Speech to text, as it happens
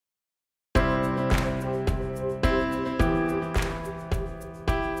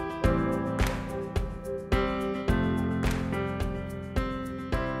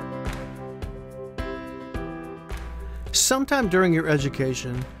Sometime during your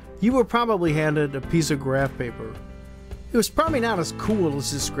education, you were probably handed a piece of graph paper. It was probably not as cool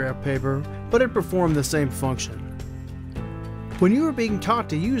as this graph paper, but it performed the same function. When you were being taught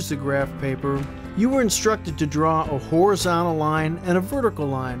to use the graph paper, you were instructed to draw a horizontal line and a vertical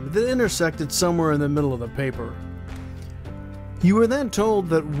line that intersected somewhere in the middle of the paper. You were then told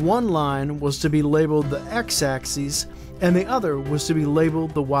that one line was to be labeled the x-axis and the other was to be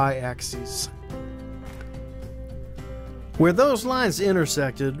labeled the y-axis. Where those lines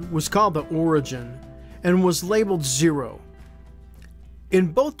intersected was called the origin and was labeled 0.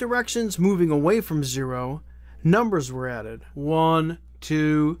 In both directions moving away from 0, numbers were added. 1,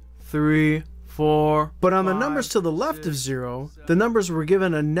 2, 3, 4. But on the numbers to the left of 0, the numbers were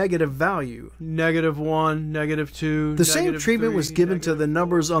given a negative value. -1, -2. The same treatment was given to the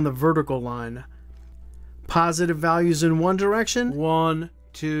numbers on the vertical line. Positive values in one direction, 1,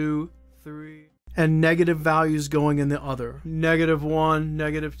 2, 3. And negative values going in the other. -1,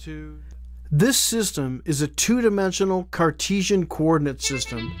 -2. This system is a two-dimensional Cartesian coordinate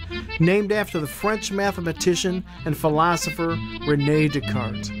system named after the French mathematician and philosopher René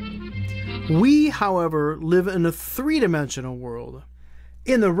Descartes. We, however, live in a three-dimensional world.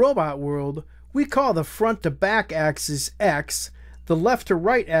 In the robot world, we call the front-to-back axis X, the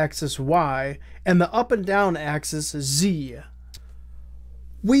left-to-right axis Y, and the up and down axis Z.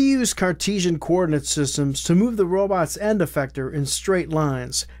 We use Cartesian coordinate systems to move the robot's end effector in straight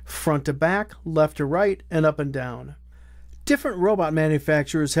lines, front to back, left to right, and up and down. Different robot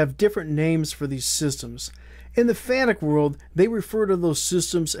manufacturers have different names for these systems. In the FANUC world, they refer to those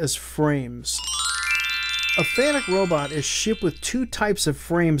systems as frames. A FANUC robot is shipped with two types of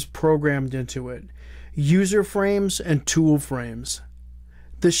frames programmed into it: user frames and tool frames.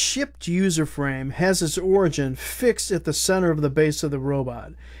 The shipped user frame has its origin fixed at the center of the base of the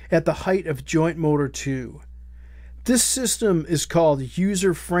robot, at the height of joint motor 2. This system is called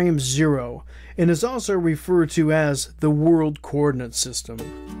user frame 0 and is also referred to as the world coordinate system.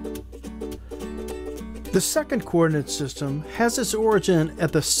 The second coordinate system has its origin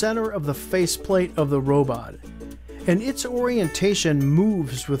at the center of the faceplate of the robot, and its orientation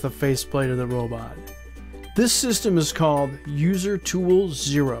moves with the faceplate of the robot. This system is called User Tool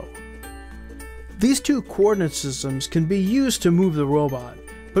 0. These two coordinate systems can be used to move the robot,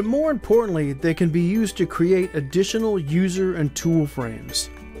 but more importantly, they can be used to create additional user and tool frames.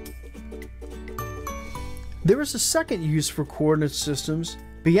 There is a second use for coordinate systems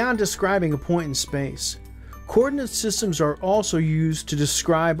beyond describing a point in space. Coordinate systems are also used to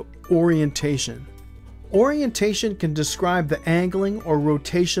describe orientation. Orientation can describe the angling or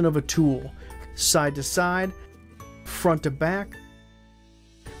rotation of a tool, side to side, front to back,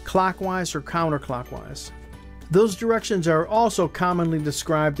 clockwise or counterclockwise. Those directions are also commonly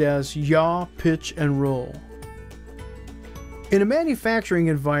described as yaw, pitch, and roll. In a manufacturing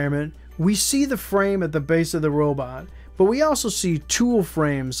environment, we see the frame at the base of the robot, but we also see tool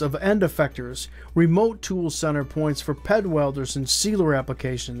frames of end effectors, remote tool center points for ped welders and sealer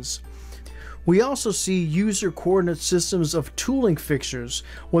applications. We also see user coordinate systems of tooling fixtures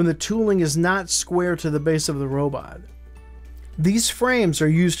when the tooling is not square to the base of the robot. These frames are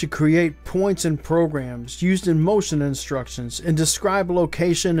used to create points and programs used in motion instructions and describe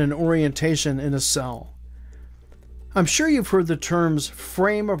location and orientation in a cell. I'm sure you've heard the terms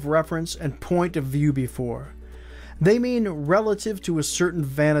frame of reference and point of view before. They mean relative to a certain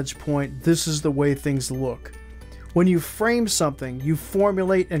vantage point, this is the way things look. When you frame something, you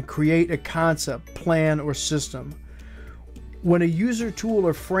formulate and create a concept, plan, or system. When a user tool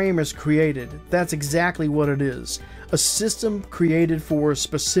or frame is created, that's exactly what it is. A system created for a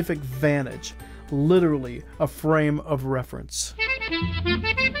specific vantage, literally a frame of reference.